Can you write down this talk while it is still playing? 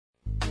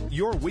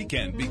Your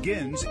weekend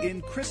begins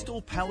in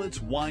Crystal Palate's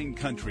wine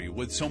country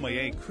with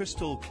sommelier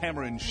Crystal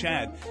Cameron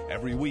Shad.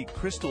 Every week,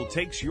 Crystal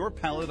takes your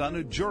palate on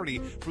a journey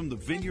from the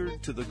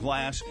vineyard to the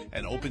glass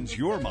and opens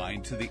your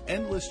mind to the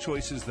endless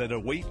choices that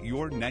await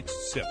your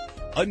next sip.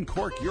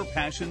 Uncork your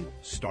passion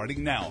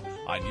starting now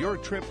on your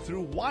trip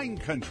through wine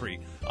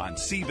country on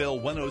Seville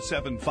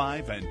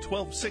 107.5 and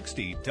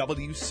 1260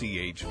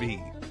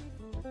 WCHV.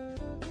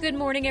 Good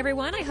morning,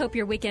 everyone. I hope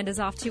your weekend is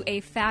off to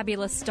a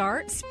fabulous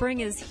start. Spring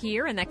is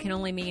here, and that can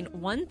only mean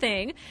one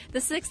thing. The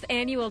 6th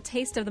annual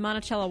Taste of the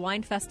Monticello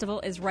Wine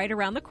Festival is right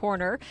around the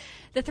corner.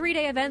 The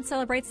 3-day event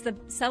celebrates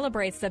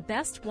the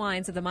best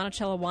wines of the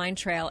Monticello Wine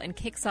Trail and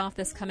kicks off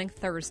this coming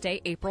Thursday,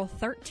 April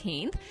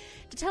 13th.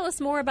 To tell us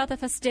more about the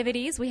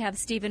festivities, we have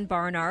Stephen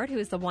Barnard, who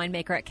is the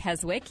winemaker at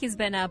Keswick. He's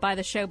been by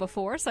the show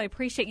before, so I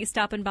appreciate you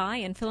stopping by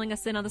and filling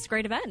us in on this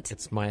great event.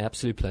 It's my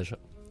absolute pleasure.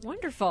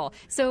 Wonderful.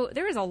 So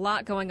there is a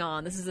lot going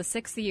on. This is the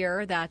 6th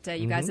year that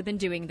you guys have been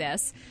doing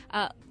this.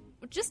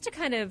 Just to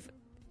kind of,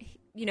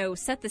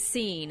 set the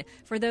scene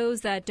for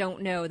those that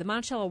don't know, the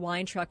Monticello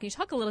Wine Trail, can you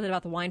talk a little bit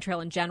about the wine trail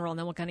in general, and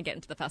then we'll kind of get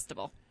into the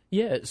festival?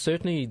 Yeah,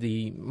 certainly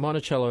the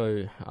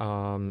Monticello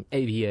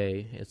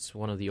AVA, it's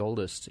one of the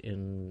oldest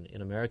in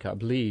America, I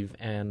believe,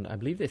 and I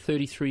believe there are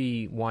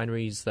 33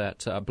 wineries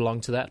that belong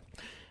to that.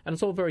 And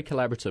it's all very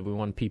collaborative. We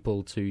want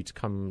people to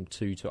come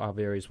to our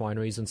various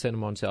wineries and send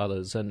them on to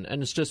others. And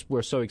it's just,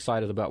 we're so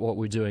excited about what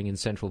we're doing in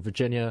Central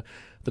Virginia,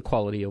 the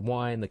quality of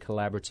wine, the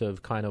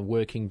collaborative kind of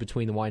working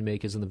between the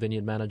winemakers and the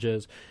vineyard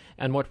managers.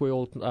 And what we're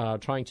all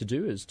trying to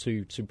do is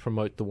to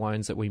promote the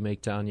wines that we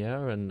make down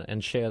here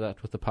and share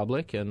that with the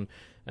public and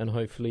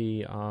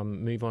hopefully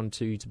move on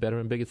to better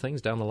and bigger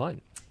things down the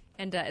line.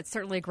 And it's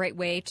certainly a great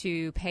way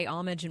to pay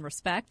homage and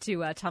respect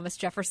to Thomas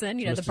Jefferson,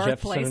 the Mr. birthplace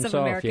Jefferson himself,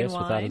 of American yes,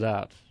 wine. Without a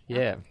doubt.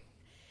 Yeah.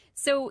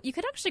 So you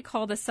could actually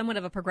call this somewhat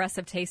of a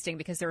progressive tasting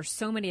because there are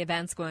so many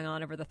events going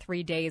on over the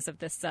 3 days of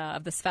this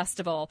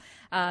festival.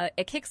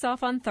 It kicks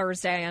off on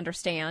Thursday, I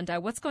understand.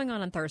 What's going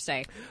on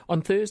Thursday?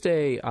 On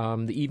Thursday,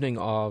 the evening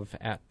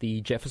at the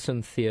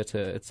Jefferson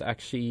Theatre, it's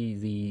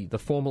actually the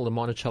formal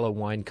Monticello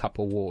Wine Cup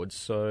Awards.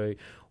 So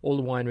all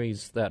the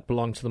wineries that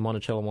belong to the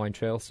Monticello Wine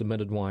Trail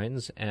submitted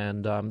wines,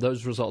 and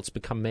those results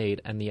become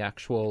made, and the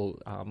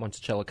actual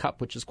Monticello Cup,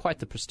 which is quite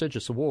the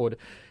prestigious award,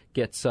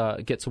 gets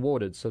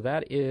awarded. So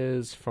that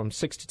is from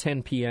 6 to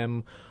 10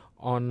 p.m.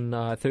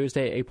 on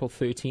Thursday, April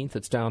 13th.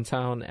 It's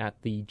downtown at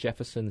the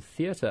Jefferson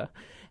Theatre,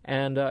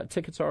 and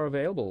tickets are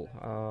available.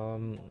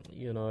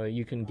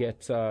 You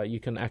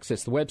can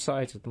access the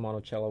website at the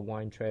Monticello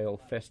Wine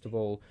Trail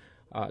Festival.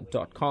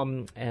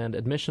 .com, and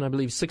admission, I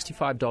believe,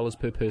 $65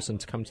 per person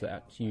to come to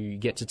that. You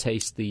get to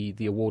taste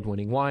the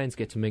award-winning wines,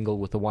 get to mingle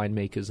with the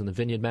winemakers and the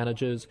vineyard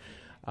managers.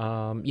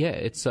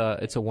 It's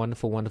a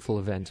wonderful, wonderful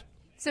event.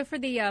 So for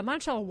the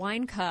Monticello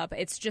Wine Cup,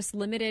 it's just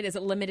limited. Is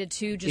it limited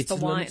to just the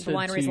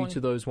wineries? To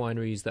those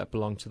wineries that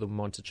belong to the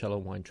Monticello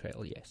Wine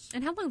Trail, yes.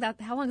 And how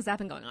long has that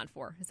been going on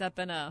for? Has that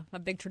been a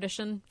big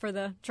tradition for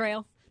the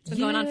trail? It's been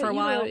going on for a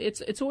while.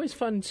 It's always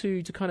fun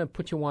to kind of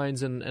put your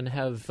wines and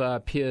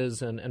have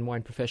peers and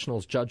wine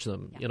professionals judge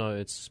them. Yeah.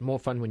 It's more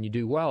fun when you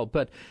do well,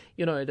 but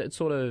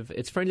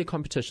it's friendly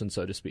competition,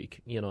 so to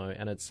speak.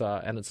 And it's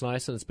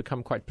nice, and it's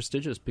become quite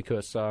prestigious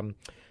because I'm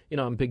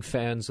big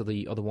fans of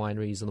the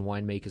wineries and the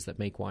winemakers that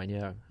make wine.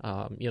 Yeah,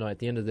 at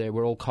the end of the day,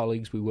 we're all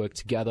colleagues. We work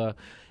together,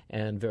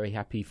 and very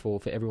happy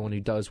for everyone who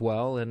does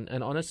well.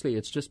 And honestly,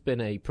 it's just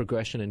been a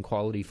progression in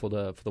quality for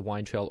the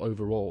wine trail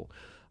overall.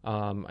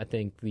 I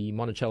think the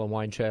Monticello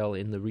Wine Trail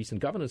in the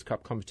recent Governor's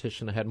Cup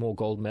competition had more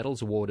gold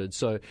medals awarded.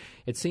 So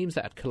it seems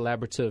that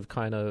collaborative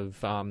kind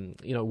of,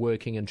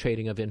 working and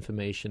trading of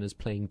information is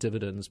paying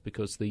dividends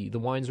because the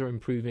wines are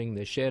improving,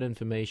 they're shared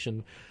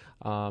information,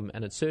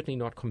 and it's certainly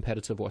not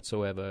competitive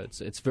whatsoever.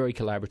 It's very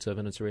collaborative,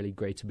 and it's really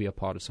great to be a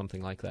part of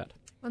something like that.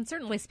 And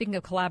certainly, speaking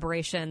of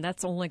collaboration,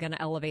 that's only going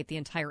to elevate the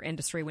entire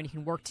industry when you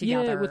can work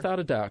together. Yeah, without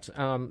a doubt.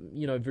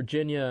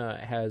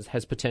 Virginia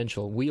has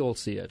potential. We all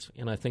see it,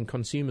 and I think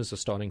consumers are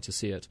starting to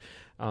see it.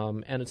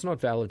 And it's not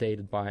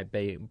validated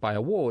by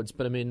awards,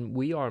 but I mean,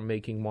 we are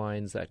making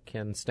wines that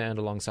can stand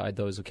alongside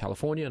those of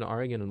California and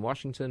Oregon and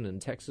Washington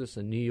and Texas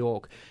and New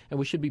York, and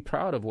we should be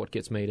proud of what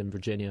gets made in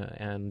Virginia.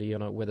 And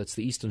whether it's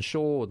the Eastern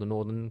Shore or the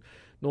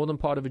northern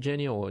part of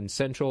Virginia or in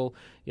Central,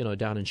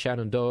 down in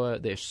Shenandoah,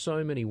 there's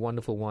so many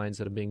wonderful wines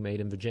that are being made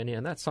in Virginia,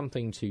 and that's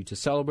something to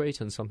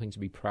celebrate and something to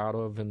be proud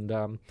of.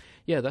 And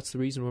that's the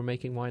reason we're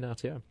making wine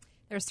out here.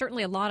 There's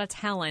certainly a lot of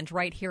talent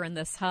right here in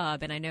this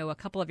hub, and I know a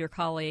couple of your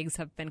colleagues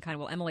have been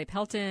Emily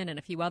Pelton and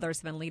a few others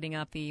have been leading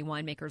up the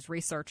Winemakers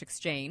Research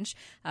Exchange,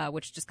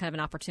 which is just kind of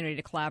an opportunity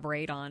to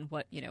collaborate on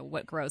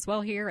what grows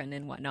well here and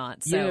then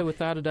whatnot. So, yeah,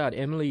 without a doubt.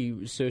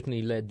 Emily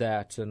certainly led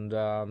that, and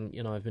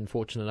I've been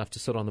fortunate enough to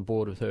sit on the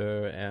board with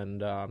her, and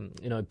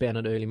Ben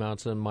at Early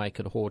Mountain, Mike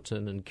at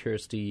Horton, and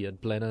Kirsty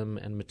at Blenheim,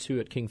 and Matu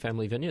at King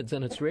Family Vineyards,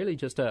 and it's really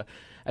just a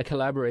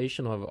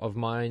collaboration of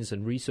minds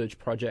and research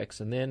projects,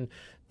 and then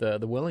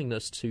the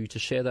willingness to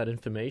share that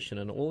information.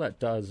 And all that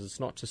does is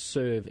not to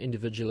serve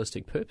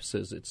individualistic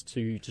purposes. It's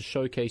to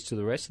showcase to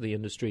the rest of the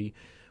industry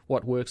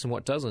what works and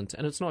what doesn't.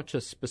 And it's not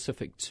just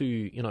specific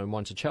to,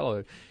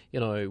 Monticello.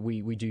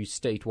 We do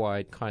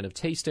statewide kind of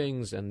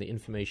tastings, and the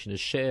information is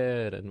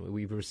shared, and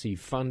we've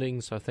received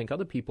funding. So I think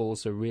other people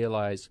also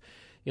realize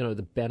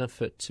the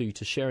benefit to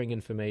sharing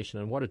information,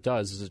 and what it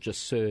does is it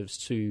just serves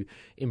to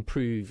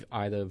improve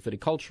either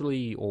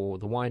viticulturally or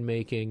the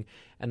winemaking,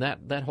 and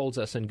that holds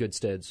us in good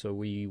stead. So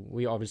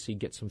we obviously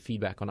get some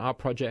feedback on our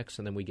projects,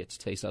 and then we get to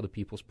taste other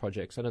people's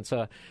projects, and it's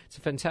a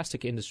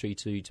fantastic industry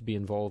to be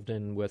involved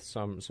in, with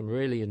some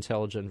really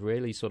intelligent,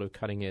 really sort of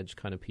cutting edge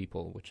kind of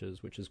people, which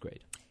is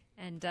great.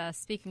 And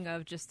speaking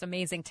of just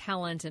amazing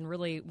talent and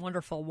really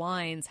wonderful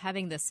wines,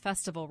 having this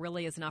festival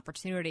really is an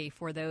opportunity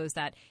for those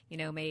that,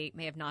 may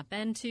have not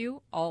been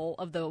to all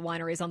of the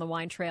wineries on the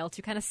wine trail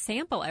to kind of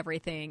sample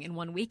everything in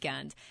one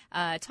weekend.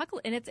 And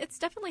it's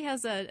definitely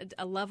has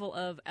a level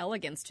of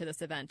elegance to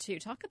this event, too.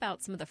 Talk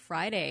about some of the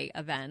Friday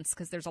events,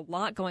 because there's a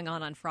lot going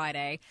on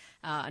Friday.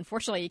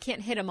 Unfortunately, you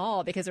can't hit them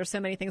all because there's so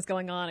many things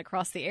going on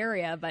across the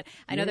area. But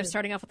I know they're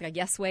starting off with a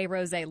Yes Way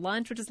Rosé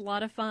lunch, which is a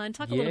lot of fun.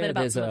 Talk a little bit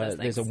about some of those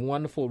things. There's a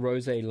wonderful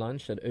rosé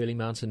lunch at Early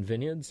Mountain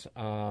Vineyards,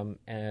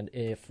 and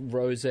if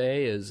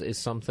rosé is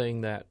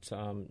something that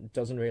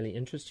doesn't really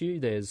interest you,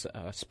 there's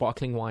a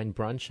sparkling wine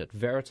brunch at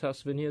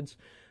Veritas Vineyards.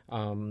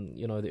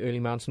 The Early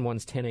Mountain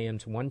one's 10 a.m.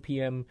 to 1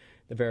 p.m.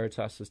 The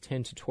Veritas is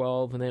 10 to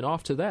 12, and then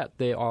after that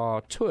there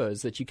are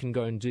tours that you can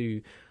go and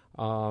do.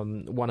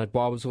 One at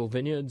Barboursville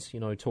Vineyards,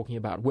 talking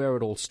about where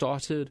it all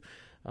started.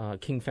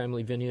 King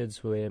Family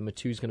Vineyards, where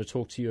Matu's going to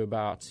talk to you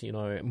about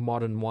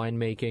modern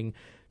winemaking.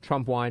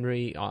 Trump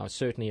Winery,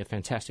 certainly a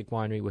fantastic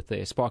winery with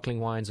their sparkling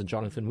wines, and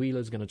Jonathan Wheeler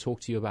is going to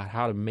talk to you about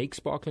how to make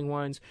sparkling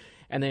wines.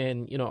 And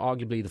then,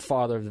 arguably the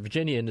father of the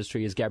Virginia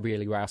industry is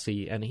Gabriele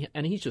Rossi,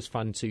 and he's just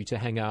fun to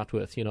hang out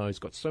with. He's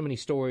got so many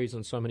stories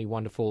and so many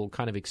wonderful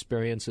kind of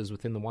experiences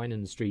within the wine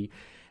industry.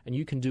 And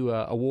you can do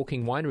a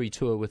walking winery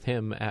tour with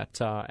him at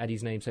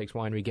his namesake's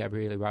winery,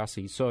 Gabriele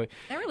Rossi. So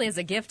that really is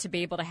a gift to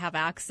be able to have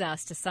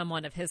access to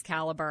someone of his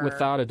caliber.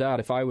 Without a doubt,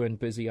 if I weren't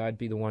busy, I'd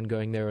be the one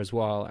going there as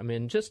well. I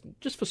mean, just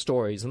for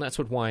stories, and that's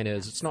what wine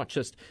is. It's not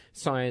just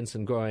science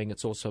and growing.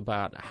 It's also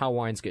about how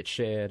wines get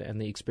shared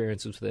and the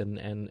experiences within.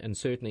 And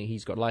certainly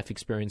he's got life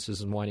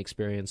experiences and wine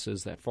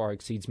experiences that far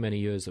exceeds many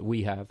years that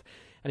we have.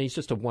 And he's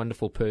just a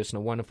wonderful person,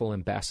 a wonderful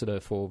ambassador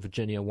for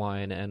Virginia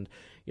wine, and,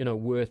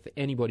 worth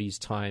anybody's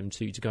time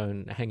to go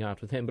and hang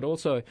out with him. But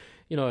also,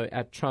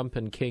 at Trump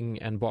and King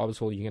and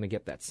Barboursville, you're going to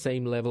get that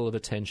same level of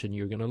attention.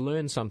 You're going to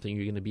learn something.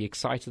 You're going to be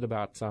excited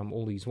about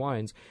all these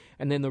wines.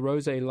 And then the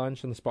rosé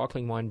lunch and the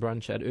sparkling wine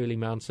brunch at Early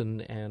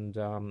Mountain and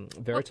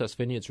Veritas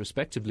Vineyards,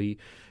 respectively,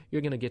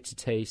 you're going to get to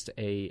taste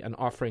an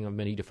offering of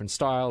many different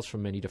styles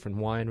from many different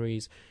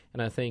wineries.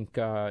 And I think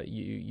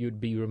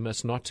you'd be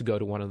remiss not to go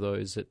to one of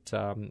those. It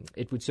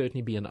would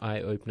certainly be an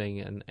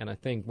eye-opening, and I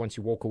think once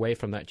you walk away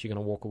from that, you're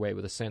going to walk away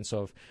with a sense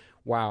of,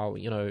 wow,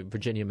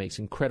 Virginia makes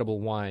incredible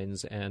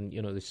wines, and,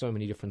 there's so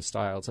many different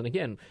styles. And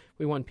again,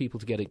 we want people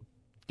to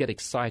get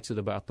excited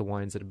about the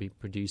wines that are being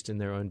produced in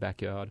their own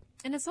backyard.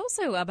 And it's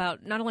also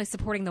about not only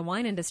supporting the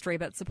wine industry,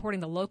 but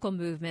supporting the local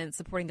movement,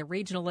 supporting the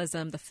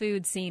regionalism, the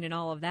food scene, and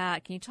all of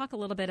that. Can you talk a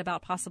little bit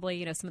about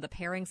possibly, some of the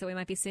pairings that we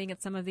might be seeing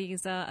at some of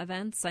these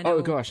events? I know...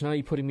 Oh, gosh, now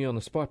you're putting me on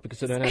the spot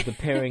because I don't have the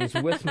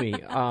pairings with me.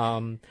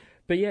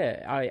 But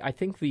yeah, I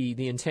think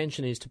the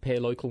intention is to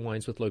pair local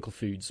wines with local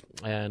foods.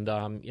 And,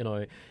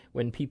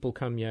 when people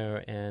come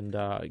here and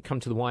come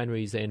to the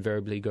wineries, they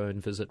invariably go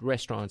and visit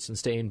restaurants and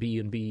stay in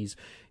B&Bs.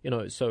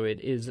 So it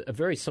is a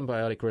very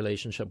symbiotic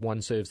relationship.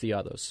 One serves the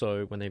other.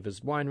 So when they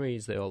visit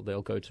wineries,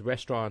 they'll go to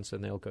restaurants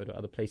and they'll go to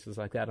other places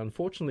like that.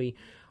 Unfortunately,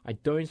 I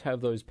don't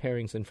have those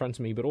pairings in front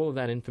of me, but all of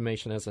that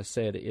information, as I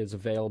said, is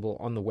available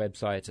on the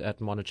website at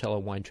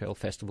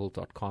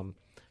MonticelloWineTrailFestival.com.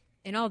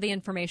 And all the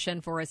information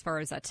for as far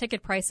as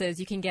ticket prices,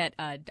 you can get,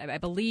 I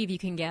believe you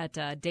can get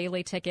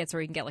daily tickets,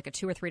 or you can get like a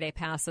 2 or 3 day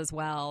pass as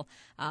well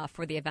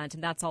for the event,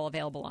 and that's all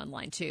available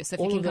online too. So if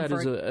all you can of that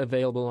is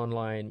available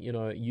online.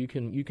 You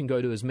can go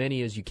to as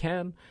many as you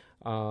can.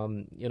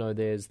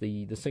 There's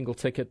the single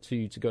ticket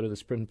to go to the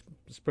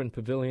Sprint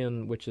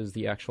Pavilion, which is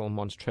the actual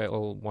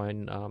Monticello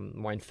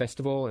Wine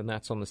Festival, and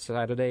that's on the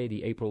Saturday,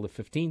 the April the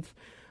 15th.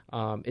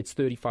 It's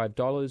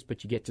 $35,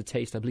 but you get to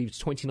taste, I believe it's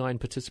 29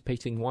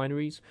 participating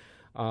wineries.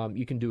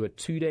 You can do a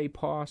 2-day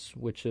pass,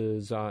 which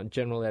is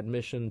general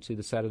admission to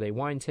the Saturday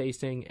wine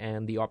tasting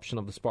and the option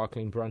of the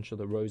sparkling brunch or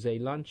the rosé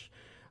lunch.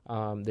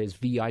 There's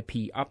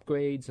VIP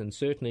upgrades, and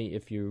certainly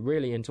if you're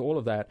really into all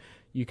of that,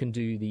 you can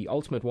do the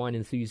Ultimate Wine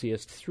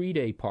Enthusiast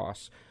 3-day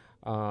pass,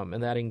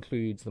 and that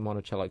includes the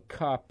Monticello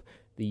Cup,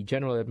 the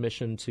general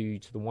admission to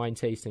the wine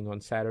tasting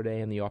on Saturday,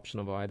 and the option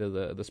of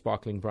either the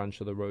sparkling brunch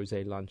or the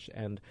rosé lunch.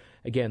 And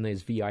again,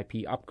 there's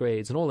VIP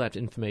upgrades, and all that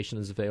information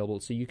is available.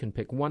 So you can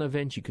pick one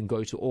event, you can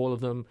go to all of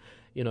them.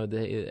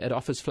 It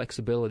offers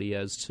flexibility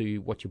as to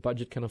what your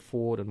budget can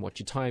afford and what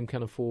your time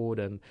can afford.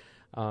 And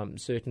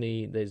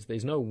Certainly,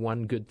 there's no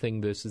one good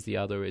thing versus the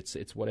other.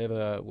 It's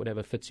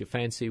whatever fits your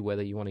fancy.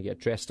 Whether you want to get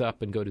dressed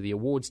up and go to the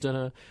awards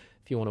dinner,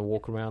 if you want to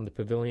walk around the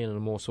pavilion in a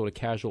more sort of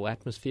casual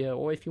atmosphere,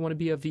 or if you want to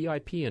be a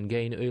VIP and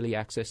gain early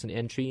access and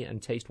entry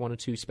and taste one or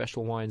two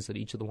special wines that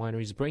each of the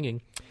wineries is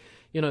bringing.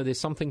 There's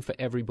something for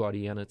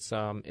everybody, and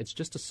it's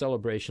just a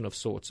celebration of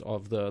sorts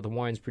of the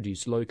wines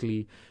produced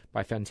locally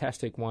by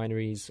fantastic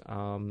wineries,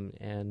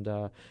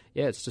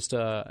 it's just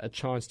a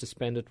chance to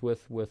spend it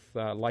with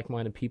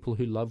like-minded people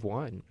who love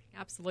wine.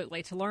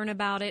 Absolutely. To learn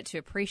about it, to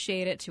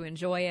appreciate it, to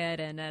enjoy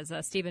it. And as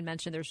Stephen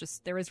mentioned,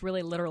 there is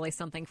really literally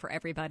something for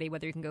everybody,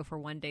 whether you can go for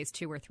 1 day,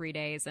 2 or 3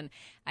 days. And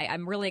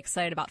I'm really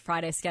excited about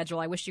Friday's schedule.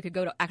 I wish you could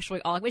go to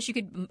I wish you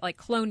could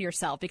clone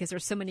yourself because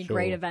there's so many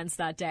great events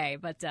that day.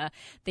 But the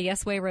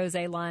Yesway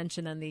Rosé lunch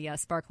and then the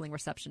sparkling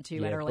reception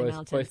too at Early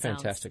Mountain. Both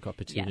fantastic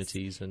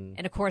opportunities. Yes.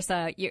 And of course,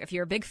 if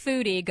you're a big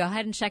foodie, go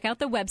ahead and check out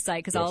the website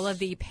because all of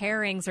the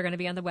pairings are going to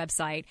be on the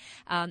website.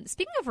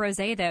 Speaking of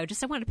rosé, though,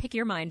 I wanted to pick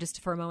your mind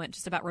just for a moment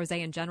just about rosé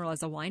in general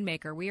as a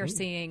winemaker. We are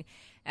seeing,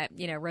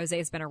 rosé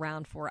has been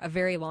around for a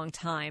very long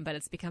time, but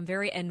it's become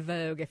very en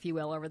vogue, if you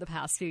will, over the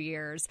past few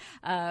years.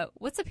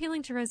 What's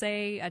appealing to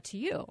rosé to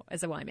you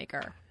as a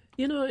winemaker?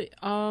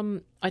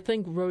 I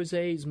think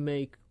rosés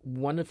make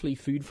wonderfully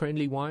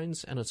food-friendly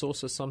wines, and it's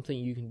also something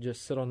you can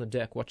just sit on the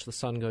deck, watch the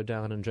sun go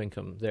down, and drink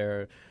them.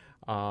 There's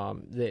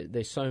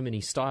so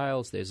many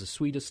styles. There's a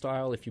sweeter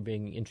style if you're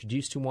being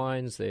introduced to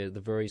wines. There's the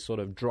very sort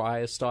of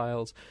drier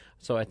styles.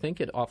 So I think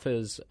it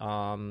offers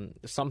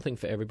something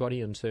for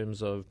everybody in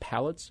terms of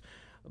palates.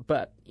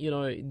 But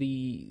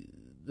the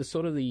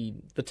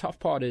tough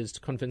part is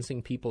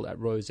convincing people that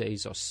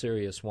rosés are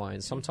serious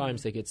wines.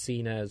 Sometimes they get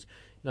seen as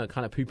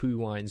kind of poo-poo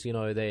wines.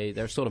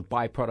 They're sort of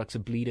byproducts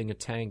of bleeding a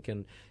tank,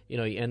 and you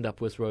end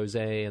up with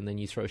rosé, and then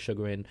you throw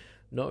sugar in.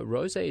 No,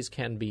 rosés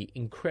can be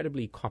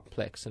incredibly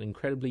complex and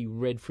incredibly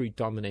red fruit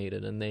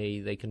dominated, and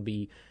they can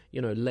be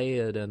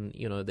layered, and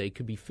they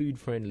could be food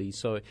friendly.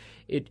 So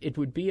it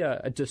would be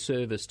a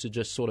disservice to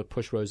just sort of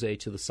push rosé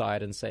to the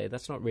side and say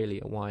that's not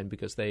really a wine,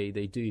 because they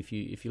do. If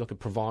you look at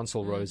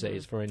Provençal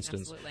rosés, for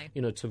instance,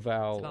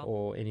 Tavel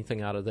or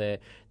anything out of there,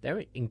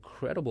 they're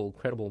incredible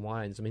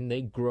wines. I mean,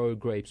 they grow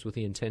grapes with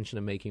the intention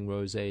of making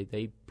rosé.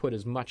 They put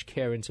as much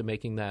care into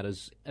making that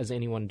as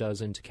anyone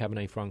does into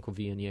Cabernet Franc or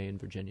Viognier in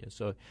Virginia.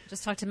 So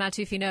just talk to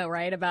Mathieu Finot,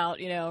 right, about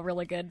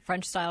really good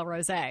French style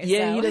rosé.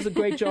 Yeah, he does a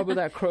great job with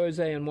that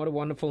Crozet, and what a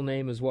wonderful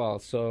name as well.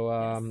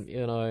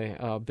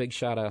 So big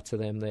shout out to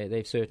them.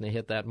 They've certainly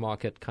hit that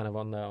market kind of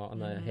on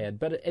the head.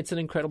 But it's an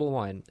incredible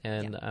wine,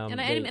 and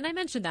I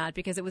mentioned that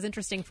because it was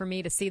interesting for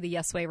me to see the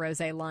Yesway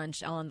Rosé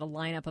lunch on the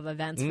lineup of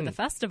events for the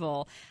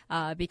festival,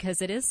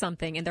 because it is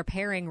something, and they're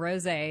pairing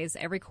rosés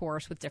every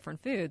course with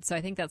different foods. So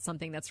I think that's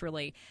something that's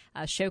really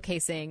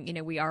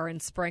showcasing. We are in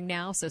spring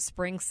now, so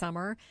spring,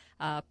 summer,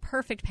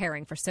 perfect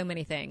pairing for so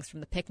many things, from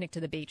the picnic to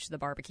the beach to the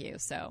barbecue.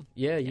 So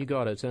you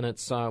got it, and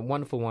it's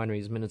wonderful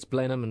wineries. I mean, it's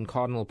Blenheim and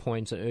Cardinal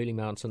Point and Early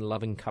Mountain,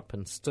 Loving Cup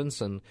and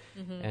Stinson,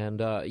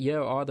 and are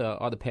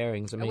the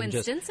pairings. I mean,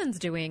 Stinson's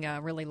doing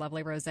a really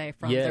lovely rosé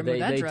from their they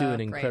Mourvedre. do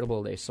an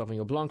incredible. Their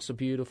Sauvignon Blancs are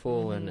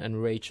beautiful,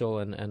 and Rachel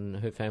and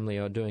her family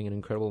are doing an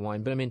incredible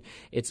wine. But I mean,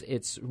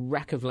 it's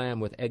rack of lamb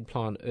with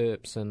eggplant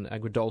herbs and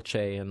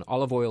agrodolce, and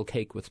olive oil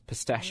cake with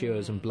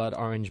pistachios and blood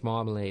orange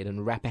marmalade,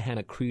 and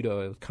Rappahannock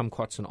crudo with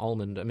kumquats and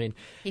almond. I mean,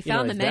 he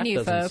found the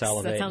menu, folks.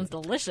 That sounds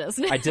delicious.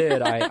 I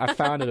did. I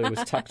found it. It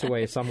was tucked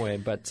away somewhere.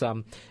 But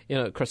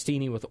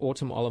crostini with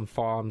autumn olive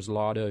farms,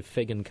 lardo,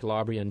 fig, and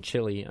Calabrian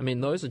chili. I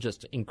mean, those are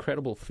just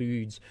incredible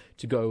foods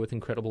to go with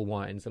incredible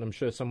wines. And I'm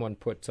sure someone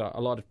put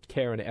a lot of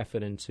care and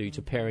effort into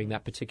pairing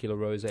that particular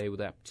rosé with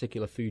that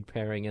particular food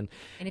pairing. And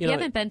if you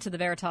haven't been to the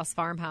Veritas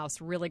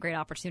Farmhouse, really great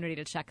opportunity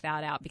to check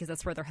that out, because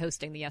that's where they're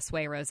hosting the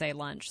Yesway Rosé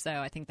lunch. So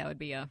I think that would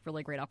be a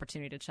really great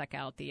opportunity to check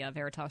out the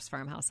Veritas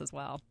Farmhouse as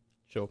well.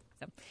 Sure.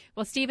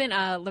 Well, Stephen,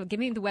 give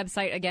me the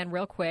website again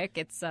real quick.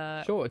 It's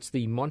Sure. It's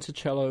the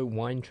Monticello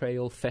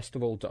Winetrail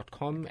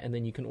Festival.com, and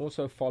then you can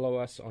also follow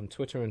us on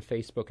Twitter and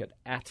Facebook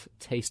at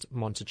Taste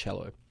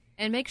Monticello.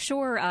 And make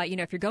sure,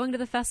 if you're going to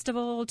the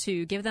festival,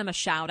 to give them a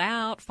shout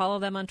out, follow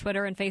them on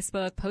Twitter and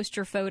Facebook, post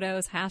your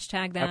photos,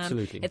 hashtag them.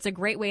 Absolutely. It's a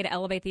great way to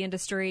elevate the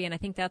industry, and I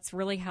think that's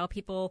really how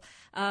people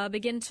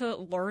begin to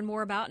learn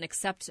more about and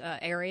accept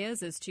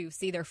areas, is to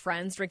see their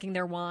friends drinking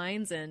their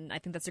wines, and I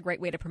think that's a great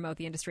way to promote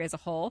the industry as a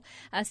whole.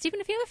 Stephen,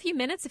 if you have a few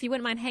minutes, if you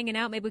wouldn't mind hanging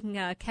out, maybe we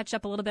can catch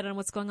up a little bit on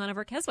what's going on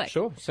over at Keswick.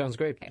 Sure, sounds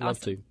great. Okay, Love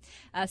awesome.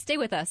 to. Stay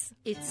with us.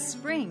 It's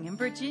spring in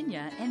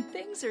Virginia, and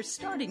things are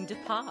starting to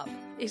pop,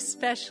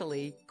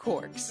 especially corks.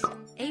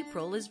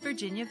 April is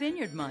Virginia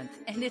Vineyard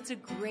Month, and it's a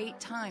great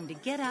time to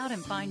get out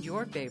and find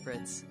your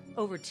favorites.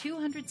 Over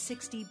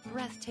 260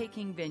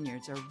 breathtaking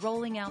vineyards are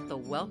rolling out the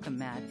welcome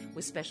mat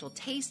with special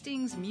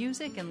tastings,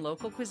 music, and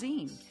local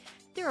cuisine.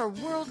 There are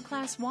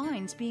world-class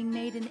wines being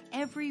made in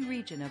every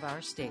region of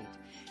our state.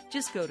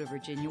 Just go to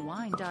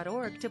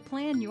virginiawine.org to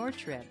plan your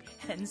trip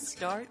and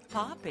start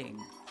popping.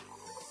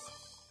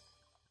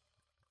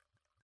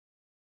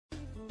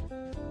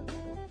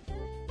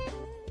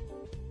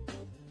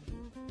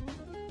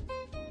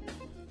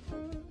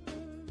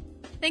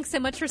 Thanks so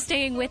much for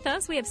staying with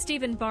us. We have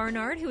Stephen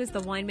Barnard, who is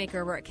the winemaker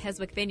over at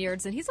Keswick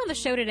Vineyards, and he's on the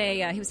show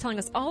today. He was telling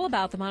us all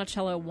about the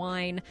Monticello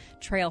Wine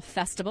Trail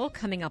Festival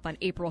coming up on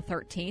April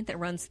 13th. It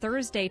runs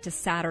Thursday to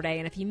Saturday,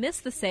 and if you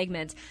missed the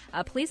segment,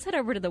 please head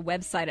over to the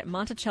website at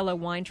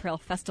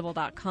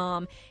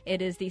MonticelloWineTrailFestival.com.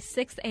 It is the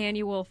 6th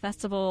annual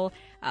festival,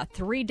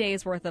 3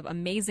 days worth of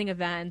amazing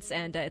events,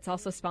 and it's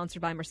also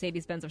sponsored by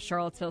Mercedes-Benz of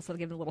Charlottesville, so I'll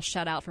give them a little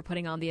shout-out for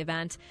putting on the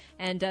event.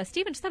 And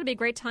Stephen, just thought it'd be a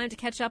great time to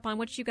catch up on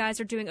what you guys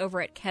are doing over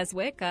at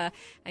Keswick. I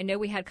know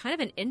we had kind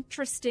of an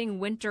interesting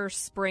winter,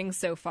 spring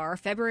so far.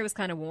 February was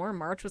kind of warm.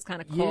 March was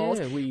kind of cold.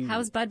 Yeah,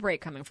 how's bud break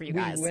coming for you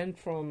guys? We went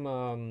from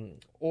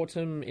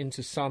autumn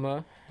into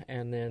summer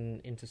and then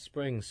into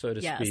spring, so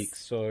to speak.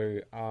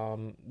 So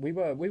we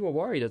were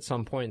worried at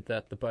some point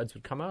that the buds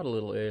would come out a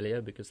little earlier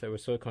because they were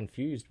so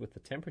confused with the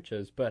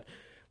temperatures. But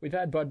we've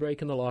had bud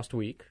break in the last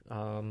week,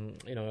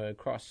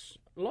 across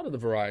a lot of the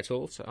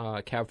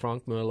varietals, Cab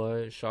Franc,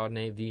 Merlot,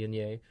 Chardonnay,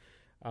 Viognier.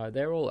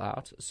 They're all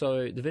out,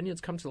 so the vineyards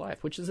come to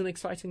life, which is an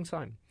exciting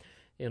time.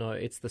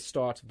 It's the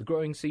start of the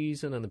growing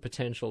season and the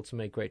potential to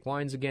make great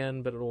wines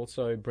again, but it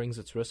also brings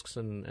its risks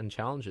and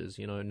challenges.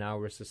 Now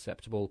we're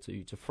susceptible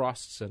to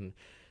frosts and,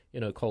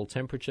 cold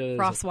temperatures.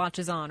 Frost watch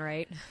is on,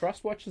 right?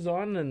 Frost watch is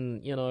on,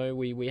 and,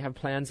 we have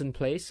plans in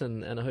place,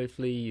 and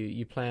hopefully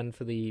you plan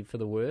for the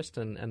worst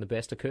and the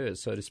best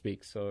occurs, so to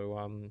speak.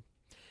 So,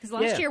 because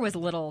last year was a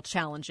little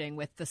challenging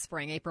with the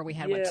spring. April, we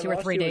had, 2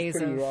 or 3 days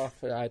was pretty of...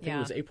 rough. I think it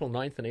was April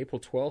 9th and April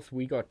 12th.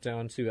 We got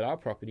down to, at our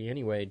property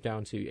anyway,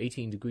 down to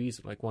 18 degrees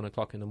at like 1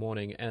 o'clock in the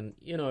morning. And,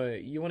 you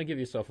want to give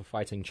yourself a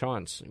fighting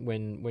chance.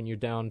 When you're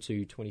down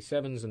to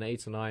 27s and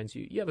 8s and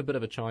 9s, you have a bit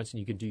of a chance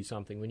and you can do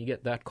something. When you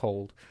get that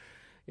cold,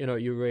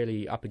 you're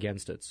really up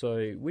against it.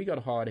 So we got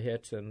hard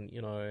hit, and,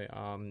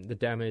 the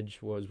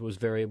damage was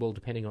variable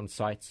depending on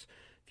sites.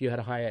 If you had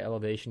a higher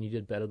elevation, you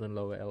did better than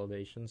lower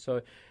elevation.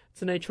 So it's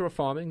the nature of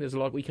farming. There's a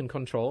lot we can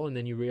control, and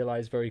then you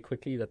realize very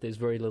quickly that there's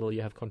very little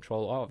you have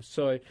control of.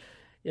 So,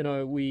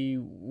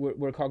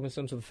 we're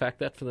cognizant of the fact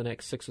that for the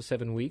next 6 or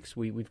 7 weeks,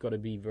 we've got to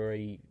be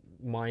very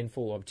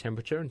mindful of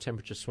temperature and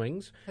temperature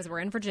swings. Because we're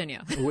in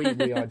Virginia. we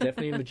are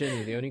definitely in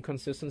Virginia. The only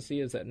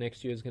consistency is that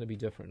next year is going to be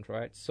different,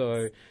 right?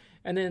 So...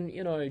 And then,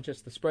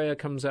 just the sprayer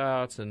comes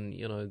out, and,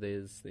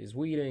 there's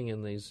weeding,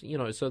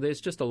 and so there's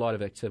just a lot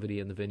of activity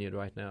in the vineyard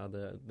right now.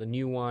 The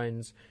new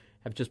wines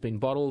have just been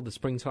bottled, the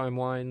springtime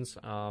wines,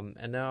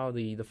 and now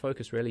the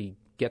focus really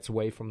gets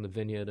away from the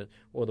vineyard,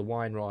 or the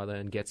wine rather,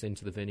 and gets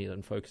into the vineyard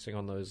and focusing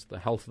on the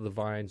health of the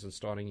vines and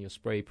starting your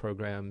spray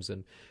programs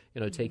and,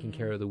 taking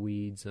care of the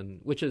weeds,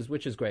 and which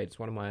is great. It's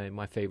one of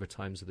my favorite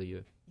times of the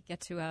year. Get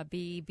to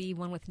be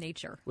one with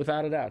nature.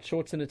 Without a doubt.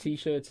 Shorts and a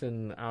T-shirt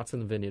and out in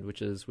the vineyard,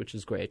 which is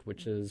great,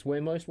 which is where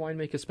most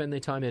winemakers spend their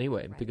time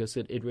anyway, because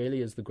it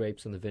really is the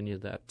grapes in the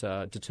vineyard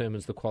that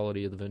determines the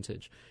quality of the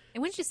vintage.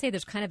 And wouldn't you say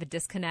there's kind of a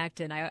disconnect?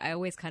 And I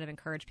always kind of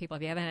encourage people,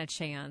 if you haven't had a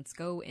chance,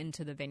 go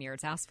into the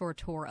vineyards, ask for a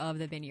tour of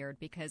the vineyard,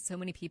 because so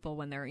many people,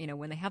 when they're,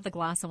 when they have the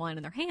glass of wine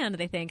in their hand,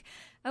 they think,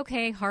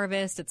 okay,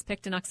 harvest, it's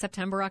picked in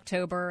September,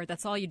 October,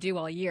 that's all you do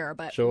all year.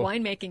 But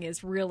winemaking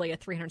is really a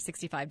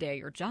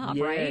 365-day-a-year job,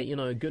 right?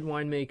 Yeah, good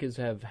winemakers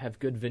have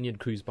good vineyard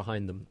crews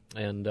behind them.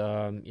 And,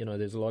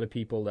 there's a lot of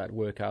people that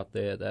work out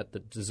there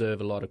that deserve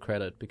a lot of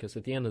credit, because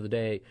at the end of the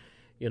day,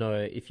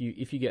 if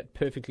you get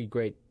perfectly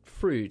great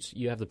fruit,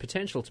 you have the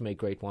potential to make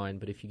great wine.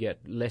 But if you get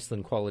less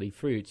than quality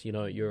fruit,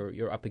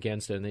 you're up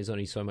against it, and there's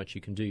only so much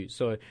you can do.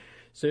 So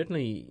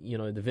certainly,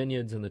 the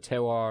vineyards and the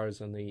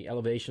terroirs and the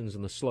elevations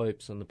and the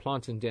slopes and the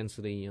planting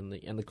density and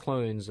the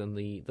clones and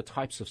the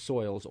types of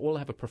soils all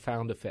have a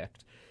profound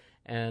effect.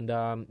 And,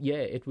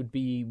 it would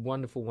be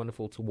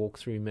wonderful to walk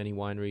through many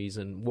wineries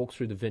and walk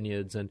through the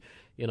vineyards and,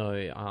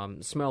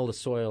 smell the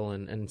soil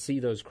and see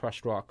those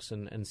crushed rocks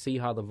and see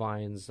how the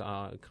vines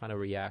kind of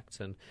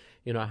react, and,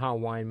 how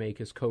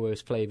winemakers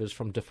coerce flavors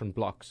from different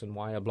blocks, and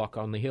why a block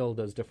on the hill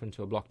does different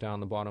to a block down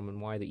the bottom,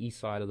 and why the east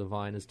side of the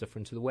vine is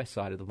different to the west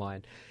side of the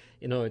vine.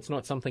 It's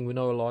not something we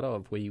know a lot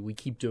of. We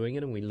keep doing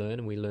it, and we learn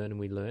and we learn and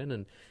we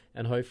learn,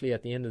 and hopefully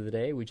at the end of the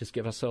day, we just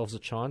give ourselves a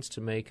chance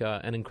to make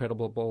an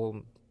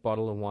incredible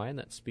bottle of wine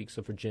that speaks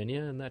of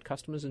Virginia and that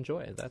customers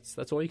enjoy.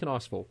 That's all you can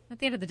ask for. At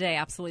the end of the day,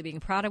 absolutely being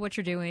proud of what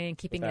you're doing,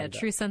 keeping a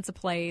true sense of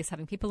place,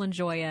 having people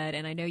enjoy it.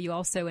 And I know you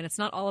also, and it's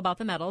not all about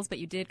the medals, but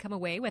you did come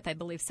away with, I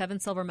believe, 7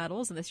 silver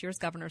medals in this year's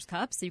Governor's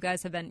Cup. So you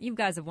guys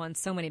have won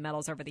so many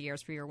medals over the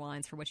years for your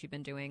wines, for what you've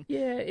been doing.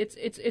 Yeah,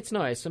 it's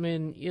nice. I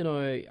mean,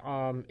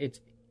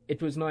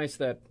 it was nice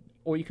that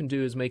all you can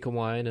do is make a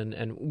wine,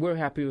 and we're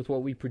happy with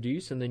what we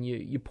produce, and then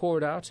you pour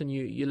it out and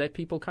you let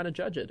people kind of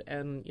judge it.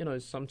 And,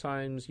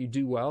 sometimes you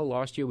do well.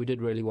 Last year we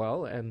did really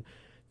well, and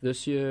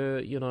this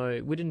year,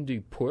 we didn't do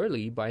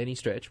poorly by any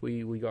stretch.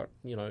 We got,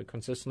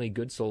 consistently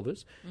good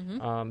silvers.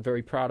 Mm-hmm.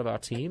 Very proud of our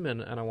team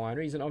and our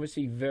wineries, and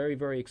obviously very,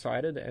 very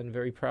excited and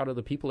very proud of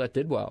the people that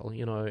did well.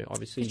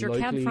 Obviously your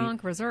locally, Cab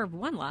Franc Reserve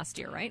won last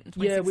year, right? In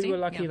 2016? Yeah, we were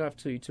lucky enough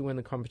to win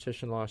the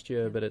competition last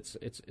year, but it's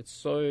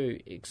so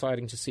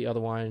exciting to see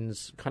other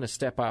wines kind of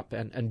step up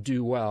and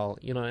do well.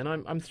 And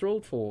I'm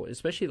thrilled for,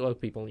 especially the local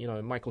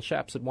people, Michael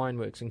Shaps at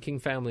Wineworks and King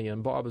Family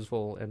and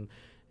Barbersville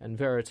and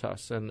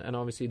Veritas, and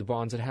obviously the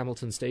Barnes at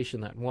Hamilton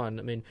Station that won.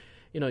 I mean,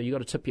 you got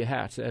to tip your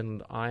hat,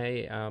 and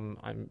I'm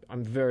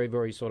very,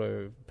 very sort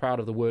of proud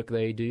of the work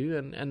they do,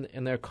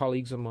 and they're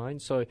colleagues of mine.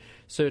 So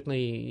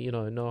certainly,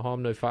 no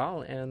harm, no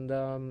foul, and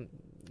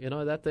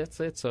that's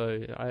it.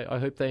 So I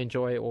hope they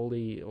enjoy all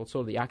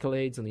sort of the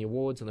accolades and the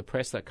awards and the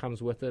press that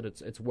comes with it.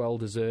 It's well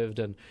deserved,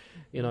 and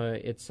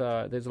it's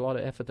there's a lot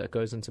of effort that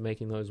goes into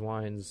making those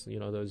wines.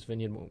 Those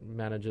vineyard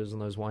managers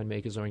and those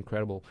winemakers are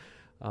incredible.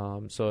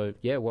 So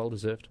yeah, well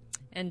deserved.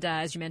 And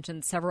as you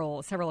mentioned, several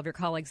of your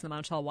colleagues in the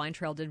Monticello Wine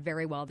Trail did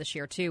very well this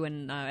year too.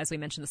 And as we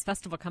mentioned, this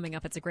festival coming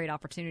up, it's a great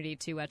opportunity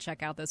to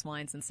check out those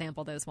wines and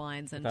sample those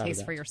wines and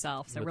taste for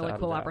yourself. So really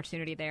cool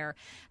opportunity there.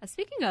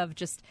 Speaking of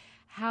just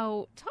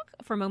talk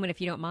for a moment,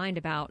 if you don't mind,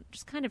 about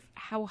just kind of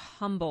how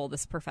humble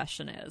this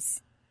profession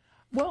is.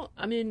 Well,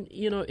 I mean,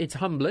 it's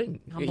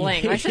humbling.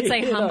 Humbling. I should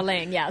say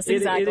humbling. Yes,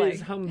 exactly. It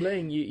is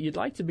humbling. You'd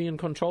like to be in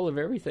control of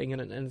everything,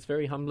 and it's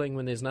very humbling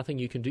when there's nothing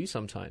you can do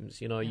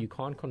sometimes. You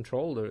can't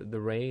control the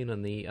rain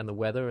and the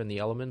weather and the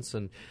elements,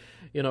 and,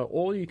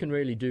 all you can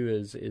really do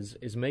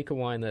is make a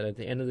wine that at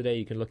the end of the day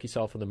you can look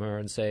yourself in the mirror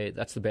and say,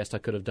 that's the best I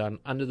could have done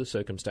under the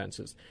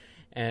circumstances.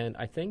 And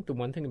I think the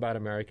one thing about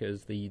America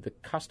is the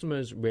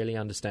customers really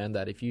understand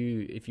that. If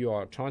you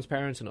are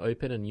transparent and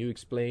open and you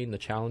explain the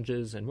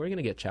challenges, and we're going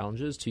to get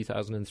challenges,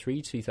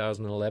 2003,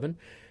 2011,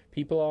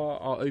 people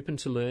are open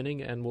to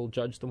learning and will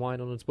judge the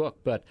wine on its book.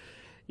 But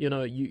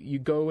you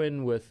go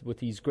in with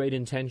these great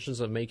intentions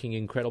of making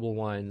incredible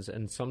wines,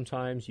 and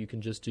sometimes you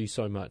can just do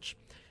so much.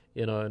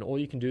 And all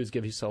you can do is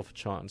give yourself a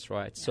chance,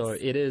 right? Yes. So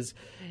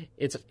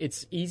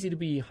it's easy to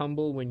be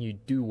humble when you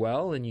do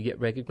well and you get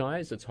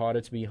recognized. It's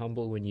harder to be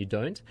humble when you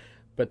don't.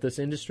 But this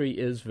industry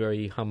is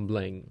very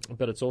humbling,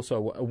 but it's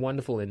also a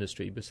wonderful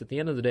industry. Because at the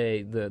end of the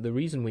day, the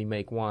reason we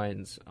make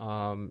wines,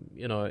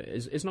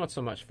 is not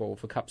so much for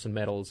cups and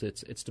medals.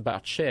 It's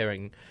about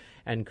sharing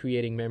and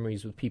creating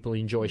memories with people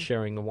you enjoy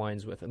sharing the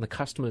wines with, and the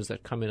customers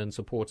that come in and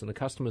support, and the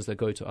customers that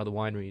go to other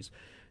wineries.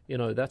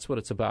 That's what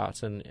it's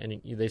about.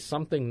 And there's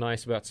something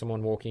nice about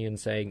someone walking in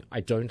saying, I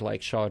don't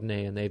like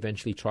Chardonnay, and they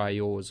eventually try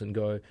yours and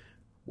go,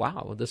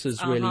 wow, this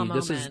is really,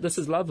 this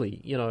is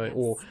lovely, yes.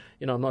 Or,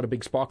 I'm not a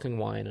big sparkling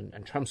wine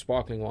and Trump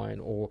sparkling wine,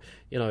 or,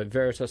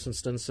 Veritas and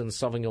Stinson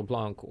Sauvignon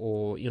Blanc,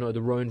 or,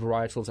 the Rhone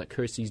varietals that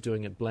Kirsty's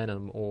doing at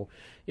Blenheim, or,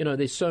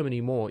 there's so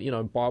many more,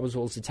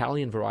 Barbaswell's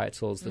Italian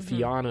varietals, the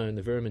Fiano and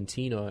the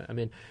Vermentino. I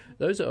mean,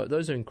 those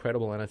are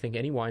incredible. And I think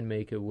any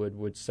winemaker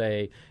would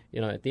say,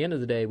 at the end of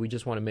the day, we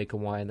just want to make a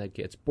wine that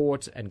gets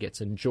bought and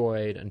gets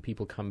enjoyed, and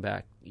people come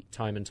back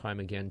time and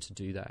time again to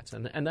do that.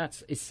 And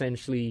that's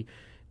essentially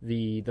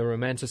the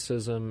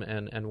romanticism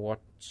and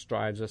what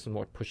strives us and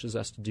what pushes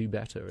us to do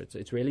better.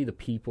 It's really the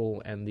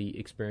people and the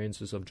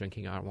experiences of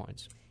drinking our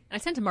wines. I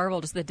tend to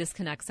marvel just the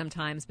disconnect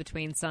sometimes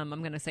between some,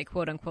 I'm going to say,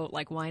 quote unquote,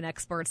 like wine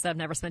experts that have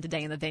never spent a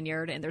day in the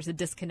vineyard, and there's a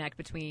disconnect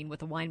between what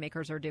the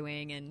winemakers are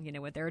doing and,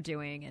 what they're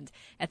doing. And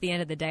at the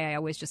end of the day, I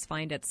always just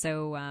find it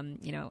so,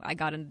 I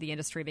got into the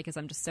industry because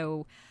I'm just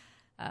so,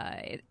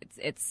 it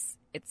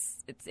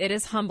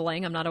is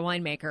humbling. I'm not a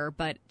winemaker,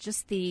 but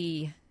just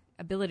the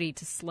ability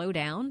to slow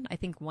down. I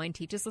think wine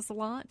teaches us a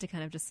lot, to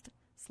kind of just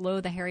slow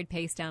the harried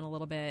pace down a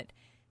little bit,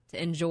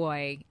 to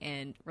enjoy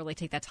and really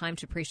take that time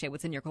to appreciate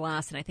what's in your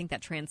glass. And I think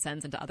that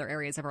transcends into other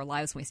areas of our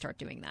lives when we start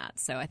doing that.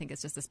 So I think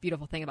it's just this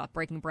beautiful thing about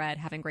breaking bread,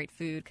 having great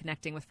food,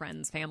 connecting with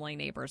friends, family,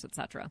 neighbors,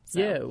 etc. So.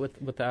 Yeah,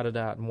 without a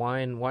doubt.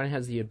 Wine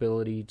has the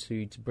ability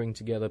to bring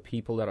together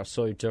people that are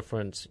so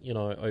different,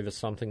 over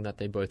something that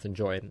they both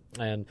enjoy.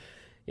 And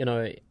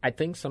I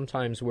think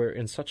sometimes we're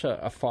in such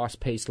a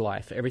fast-paced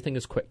life. Everything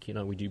is quick.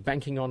 We do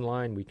banking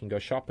online. We can go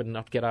shop and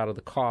not get out of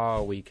the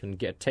car. We can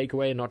get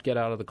takeaway and not get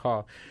out of the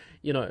car.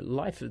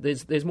 Life,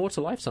 there's more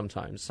to life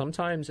sometimes.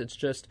 Sometimes it's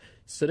just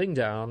sitting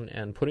down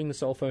and putting the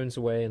cell phones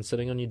away and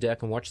sitting on your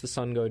deck and watch the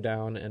sun go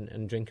down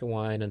and drink a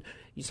wine. And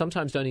you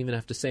sometimes don't even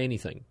have to say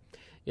anything.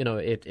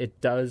 It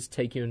does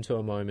take you into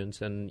a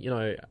moment. And,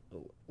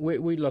 we're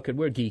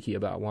geeky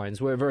about wines.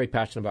 We're very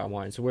passionate about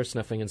wine. So we're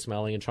sniffing and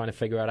smelling and trying to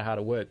figure out how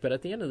to work. But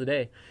at the end of the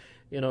day,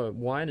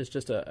 wine is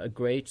just a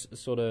great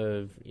sort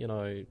of,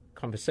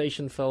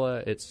 conversation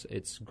filler.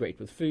 It's great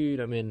with food.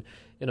 I mean,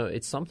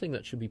 it's something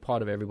that should be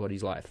part of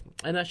everybody's life.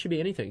 And that should be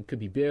anything. It could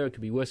be beer, it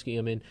could be whiskey.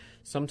 I mean,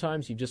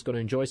 sometimes you've just got to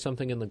enjoy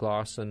something in the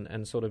glass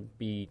and sort of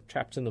be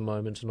trapped in the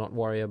moment and not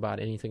worry about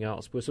anything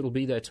else, because it'll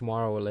be there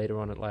tomorrow or later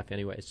on in life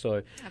anyway.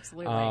 So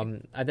absolutely.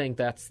 I think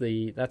that's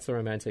the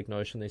romantic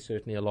notion. There's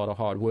certainly a lot of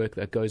hard work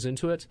that goes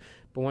into it.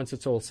 But once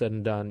it's all said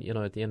and done,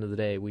 at the end of the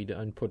day, we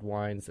don't put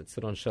wines that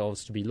sit on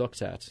shelves to be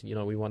looked at.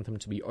 We want them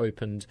to be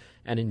opened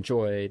and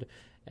enjoyed.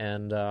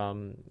 And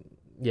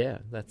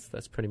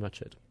that's pretty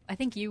much it. I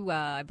think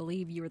I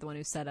believe you were the one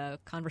who said a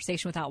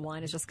conversation without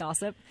wine is just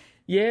gossip.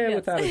 Yeah, yes.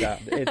 Without a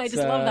doubt. I just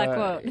love that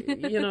quote.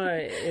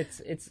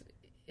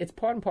 It's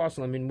part and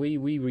parcel. I mean,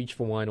 we reach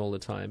for wine all the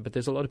time, but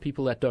there's a lot of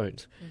people that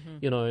don't.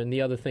 Mm-hmm. And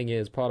the other thing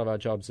is, part of our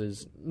jobs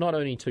is not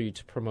only to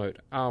promote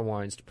our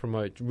wines, to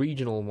promote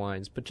regional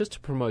wines, but just to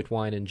promote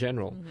wine in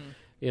general. Mm-hmm.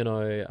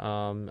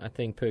 I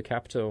think per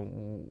capita,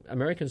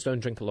 Americans don't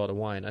drink a lot of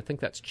wine. I think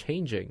that's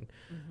changing.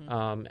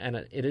 And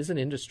it is an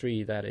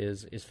industry that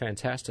is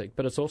fantastic,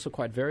 but it's also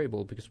quite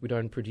variable because we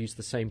don't produce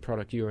the same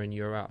product year in,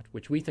 year out,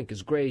 which we think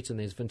is great, and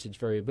there's vintage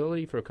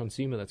variability. For a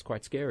consumer, that's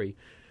quite scary.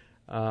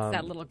 It's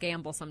that little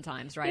gamble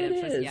sometimes, right?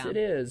 It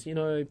is.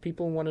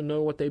 People want to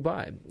know what they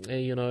buy,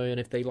 and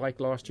if they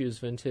like last year's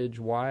vintage,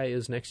 why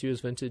is next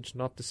year's vintage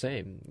not the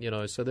same?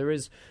 So there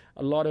is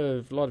a lot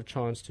of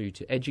chance to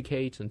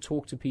educate and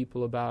talk to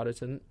people about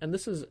it, and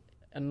this is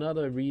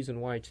another reason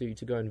why to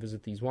go and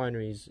visit these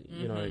wineries,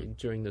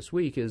 during this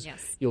week is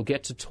you'll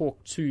get to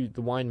talk to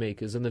the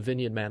winemakers and the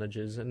vineyard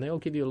managers, and they'll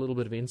give you a little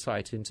bit of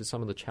insight into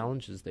some of the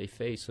challenges they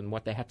face and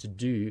what they had to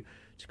do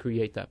to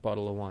create that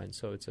bottle of wine.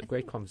 So it's a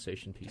great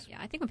conversation piece. Yeah,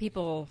 I think when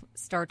people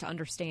start to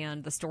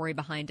understand the story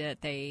behind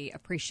it, they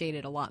appreciate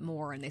it a lot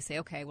more, and they say,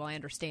 okay, well, I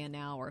understand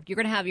now. Or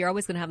you're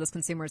always going to have those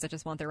consumers that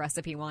just want their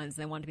recipe wines,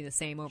 and they want it to be the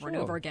same over and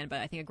over again. But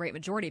I think a great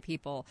majority of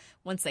people,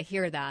 once they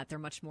hear that, they're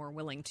much more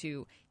willing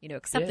to,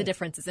 accept the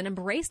differences and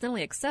embrace, not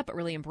only accept, but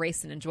really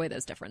embrace and enjoy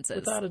those differences.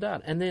 Without a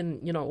doubt. And then,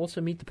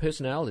 also meet the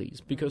personalities,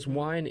 because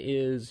wine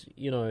is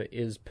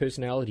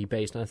personality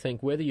based. And I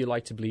think whether you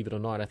like to believe it or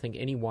not, I think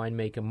any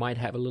winemaker might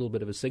have a little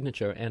bit of a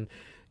signature, and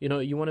you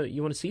want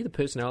to see the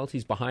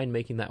personalities behind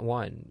making that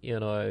wine.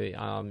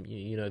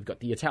 You've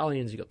got the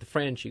Italians, you've got the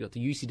French, you've got the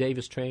UC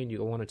Davis trained, you've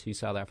got one or two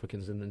South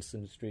Africans in this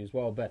industry as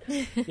well. But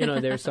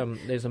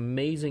there's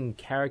amazing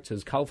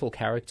characters, colorful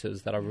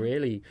characters that are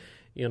really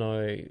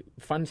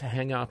fun to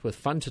hang out with,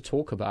 fun to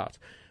talk about.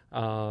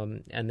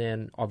 And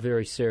then are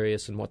very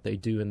serious in what they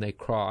do and their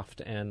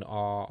craft, and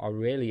are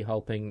really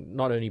helping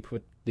not only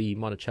put the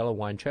Monticello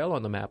Wine Trail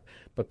on the map,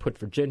 but put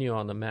Virginia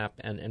on the map,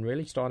 and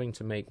really starting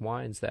to make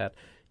wines that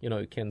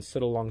can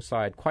sit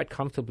alongside quite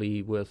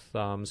comfortably with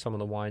some of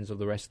the wines of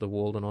the rest of the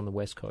world and on the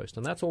West Coast.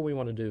 And that's all we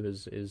want to do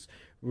is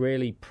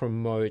really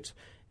promote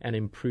and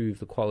improve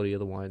the quality of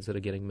the wines that are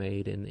getting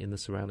made in the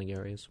surrounding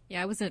areas.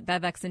 Yeah, I was at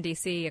BevX in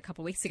D.C. a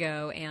couple weeks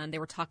ago, and they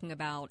were talking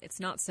about it's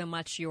not so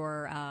much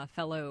your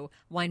fellow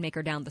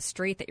winemaker down the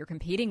street that you're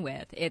competing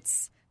with.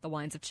 It's the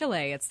wines of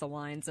Chile, it's the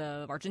wines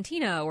of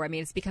Argentina,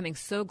 it's becoming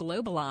so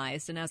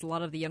globalized, and as a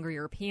lot of the younger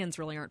Europeans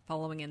really aren't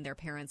following in their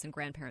parents' and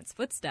grandparents'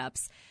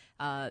 footsteps,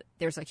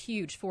 there's a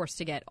huge force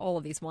to get all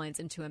of these wines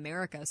into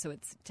America. So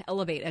it's to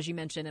elevate, as you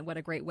mentioned, and what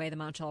a great way the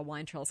Monticello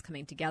Wine Trail is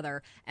coming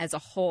together as a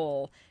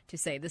whole to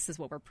say this is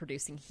what we're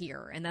producing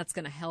here. And that's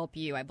going to help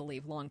you, I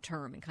believe, long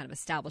term in kind of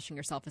establishing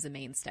yourself as a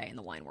mainstay in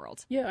the wine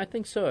world. Yeah, I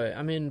think so.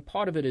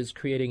 Part of it is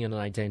creating an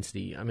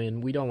identity.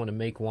 We don't want to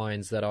make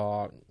wines that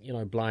are,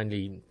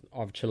 blindly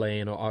of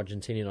Chilean or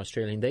Argentinian,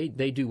 Australian.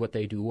 They do what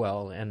they do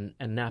well, and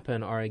Napa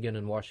and Oregon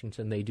and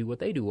Washington, they do what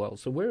they do well.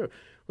 So we're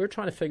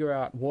trying to figure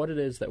out what it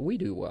is that we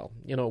do well.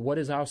 What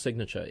is our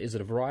signature? Is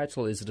it a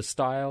varietal? Is it a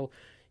style?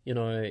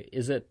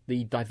 Is it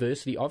the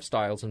diversity of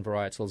styles and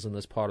varietals in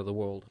this part of the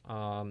world?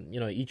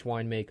 Each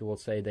winemaker will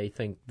say they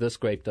think this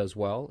grape does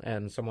well,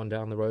 and someone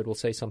down the road will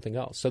say something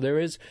else. So there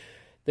is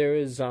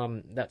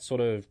that sort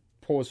of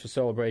pause for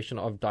celebration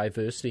of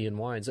diversity in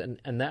wines,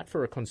 and that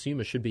for a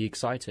consumer should be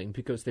exciting,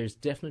 because there's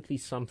definitely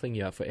something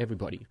here for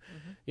everybody.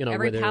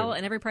 Every palate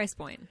and every price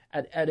point.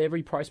 At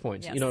every price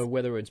point, yes.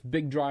 Whether it's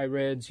big dry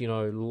reds,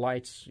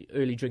 light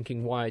early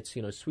drinking whites,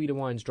 sweeter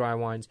wines, dry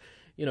wines.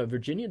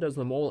 Virginia does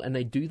them all, and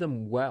they do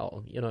them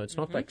well. It's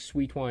not like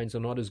sweet wines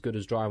are not as good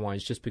as dry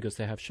wines just because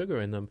they have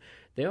sugar in them.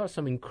 There are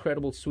some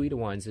incredible sweeter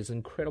wines. There's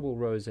incredible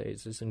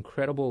rosés. There's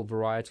incredible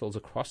varietals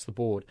across the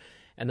board,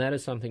 and that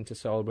is something to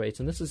celebrate.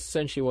 And this is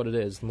essentially what it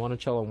is, the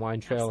Monticello Wine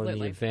Trail. Absolutely.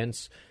 And the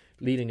events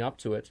leading up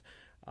to it.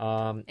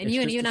 And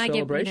you and I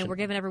we're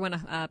giving everyone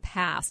a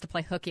pass to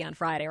play hooky on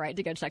Friday, right?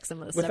 To go check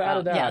some of this stuff out.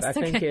 Without a doubt. Yes. I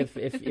think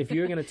if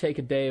you're going to take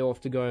a day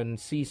off to go and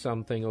see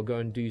something or go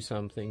and do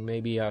something,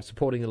 maybe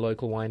supporting the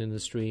local wine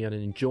industry and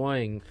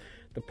enjoying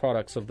the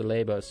products of the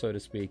labor, so to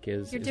speak,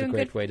 is a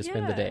great way to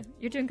spend the day.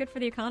 You're doing good for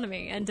the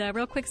economy. And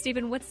real quick,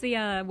 Stephen, what's the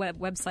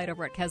website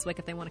over at Keswick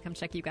if they want to come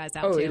check you guys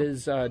out, too? It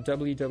is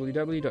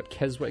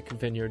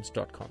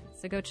www.keswickvineyards.com.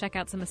 So go check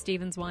out some of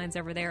Stephen's wines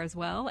over there as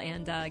well.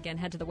 And again,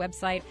 head to the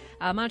website,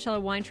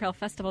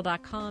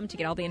 MonticelloWineTrailFestival.com, to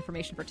get all the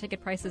information for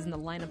ticket prices and the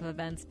lineup of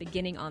events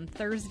beginning on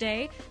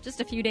Thursday,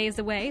 just a few days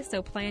away.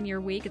 So plan your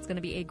week. It's going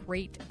to be a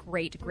great,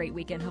 great, great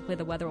weekend. Hopefully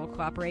the weather will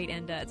cooperate.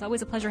 And it's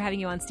always a pleasure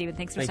having you on, Stephen.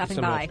 Thanks for stopping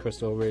by. Thank you so much,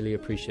 Crystal.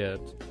 Really appreciate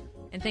it.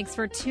 And thanks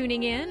for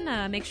tuning in.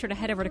 Make sure to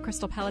head over to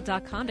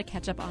crystalpalate.com to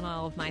catch up on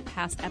all of my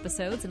past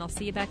episodes, and I'll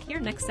see you back here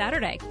next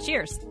Saturday.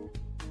 Cheers.